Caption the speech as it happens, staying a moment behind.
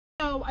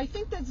So I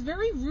think that's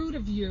very rude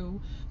of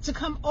you to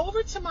come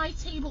over to my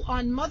table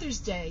on Mother's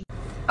Day.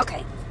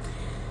 Okay.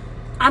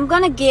 I'm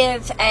going to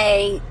give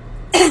a,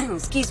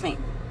 excuse me,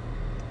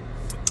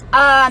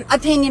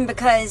 opinion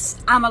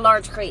because I'm a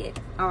large critic,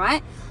 all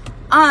right?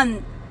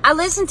 I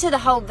listened to the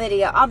whole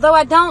video, although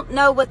I don't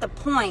know what the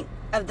point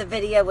of the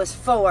video was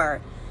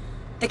for,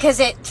 because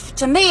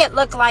to me it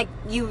looked like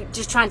you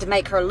just trying to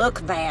make her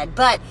look bad.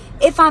 But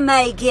if I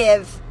may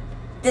give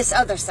this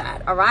other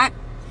side, all right?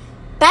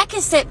 Back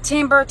in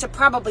September to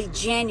probably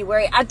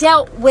January, I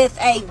dealt with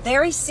a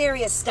very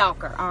serious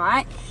stalker, all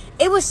right?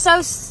 It was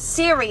so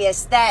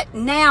serious that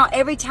now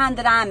every time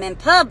that I'm in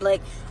public,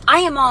 I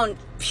am on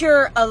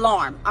pure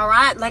alarm, all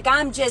right? Like,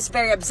 I'm just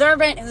very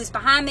observant, who's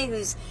behind me,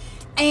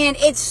 and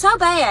it's so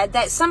bad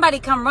that somebody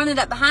come running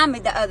up behind me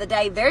the other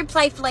day, very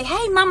playfully,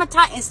 hey, Mama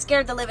Tot, and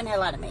scared the living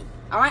hell out of me,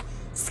 all right?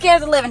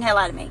 Scared the living hell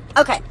out of me.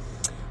 Okay.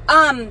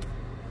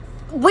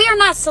 We are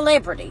not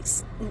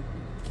celebrities.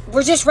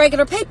 We're just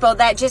regular people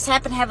that just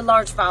happen to have a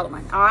large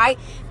following, all right?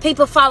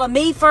 People follow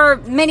me for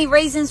many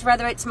reasons,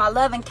 whether it's my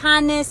love and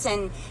kindness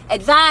and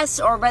advice,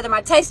 or whether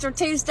my Taster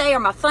Tuesday or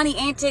my funny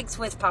antics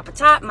with Papa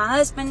Tot, my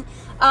husband.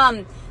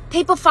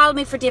 People follow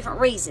me for different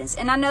reasons,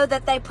 and I know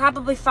that they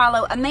probably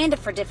follow Amanda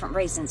for different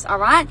reasons, all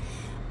right?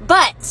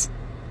 But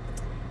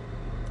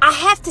I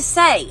have to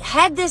say,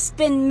 had this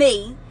been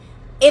me,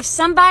 if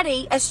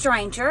somebody, a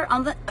stranger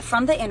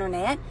from the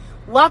internet,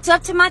 walked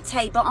up to my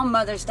table on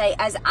Mother's Day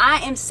as I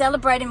am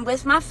celebrating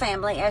with my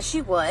family, as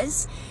she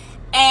was,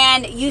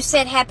 and you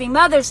said Happy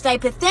Mother's Day,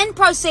 but then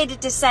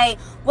proceeded to say,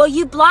 well,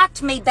 you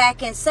blocked me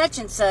back in such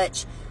and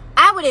such,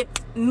 I would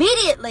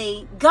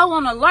immediately go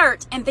on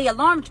alert and be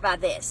alarmed by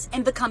this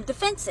and become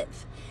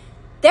defensive.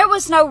 There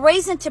was no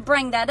reason to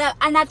bring that up.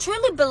 And I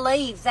truly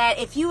believe that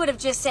if you would have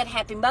just said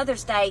Happy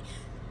Mother's Day,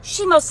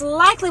 she most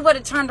likely would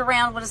have turned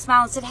around with a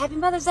smile and said, Happy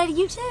Mother's Day to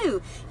you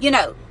too, you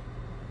know.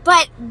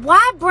 But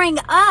why bring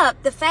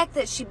up the fact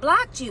that she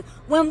blocked you?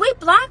 When we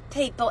block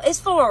people, it's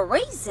for a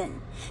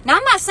reason. Now,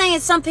 I'm not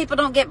saying some people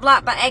don't get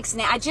blocked by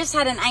accident. I just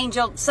had an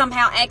angel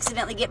somehow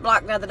accidentally get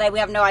blocked the other day. We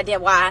have no idea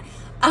why.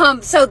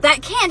 So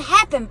that can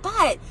happen.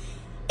 But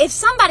if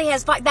somebody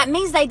has blocked, that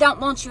means they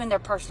don't want you in their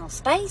personal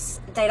space.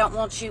 They don't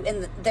want you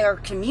in their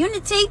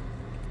community,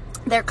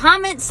 their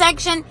comment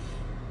section.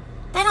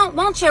 They don't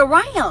want you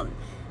around.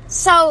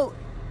 So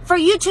for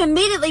you to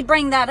immediately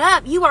bring that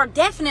up, you are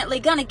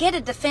definitely going to get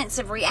a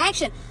defensive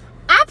reaction.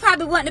 I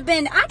probably would have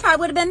been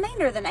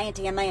meaner than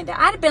Auntie Amanda.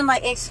 I'd have been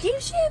like,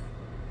 excuse you?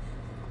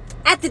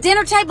 At the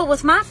dinner table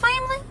with my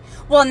family?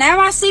 Well, now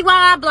I see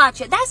why I blocked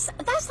you. That's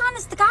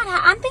honest to God.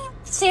 I'm being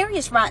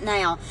serious right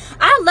now.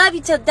 I love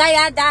you till the day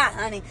I die,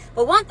 honey.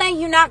 But one thing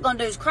you're not going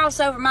to do is cross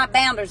over my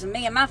boundaries and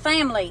me and my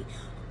family,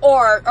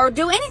 or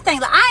do anything.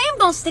 I am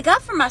going to stick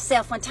up for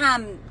myself when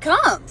time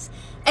comes.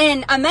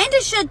 And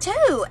Amanda should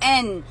too.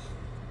 And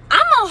I'm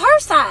on her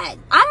side.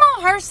 I'm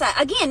on her side.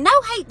 Again, no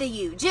hate to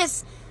you.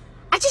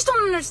 I just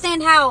don't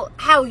understand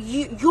how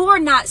you're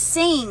not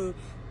seeing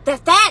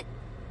that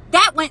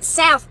went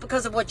south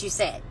because of what you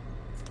said.